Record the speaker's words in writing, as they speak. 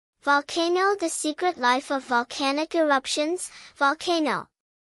Volcano: The Secret Life of Volcanic Eruptions, Volcano.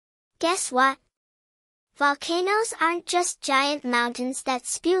 Guess what? Volcanoes aren't just giant mountains that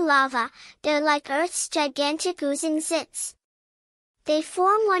spew lava, they're like Earth's gigantic oozing zits. They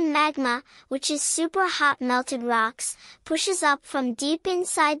form when magma, which is super hot melted rocks, pushes up from deep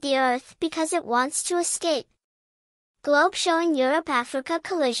inside the Earth because it wants to escape. Globe showing Europe-Africa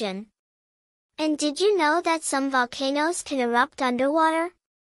collision. And did you know that some volcanoes can erupt underwater?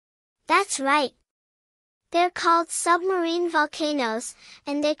 That's right. They're called submarine volcanoes,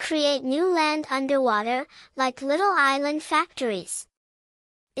 and they create new land underwater, like little island factories.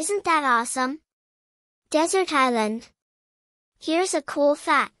 Isn't that awesome? Desert island. Here's a cool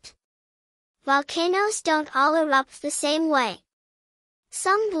fact. Volcanoes don't all erupt the same way.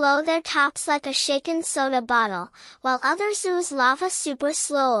 Some blow their tops like a shaken soda bottle, while others ooze lava super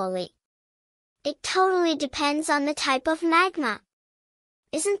slowly. It totally depends on the type of magma.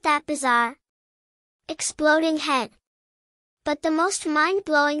 Isn't that bizarre? Exploding head. But the most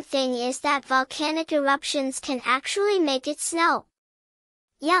mind-blowing thing is that volcanic eruptions can actually make it snow.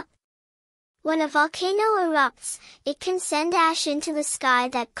 Yup. When a volcano erupts, it can send ash into the sky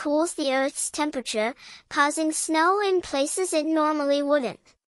that cools the Earth's temperature, causing snow in places it normally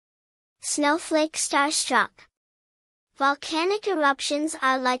wouldn't. Snowflake starstruck. Volcanic eruptions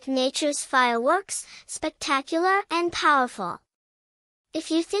are like nature's fireworks, spectacular and powerful. If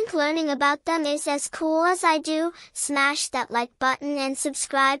you think learning about them is as cool as I do, smash that like button and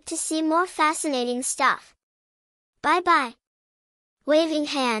subscribe to see more fascinating stuff. Bye bye. Waving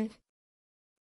hand.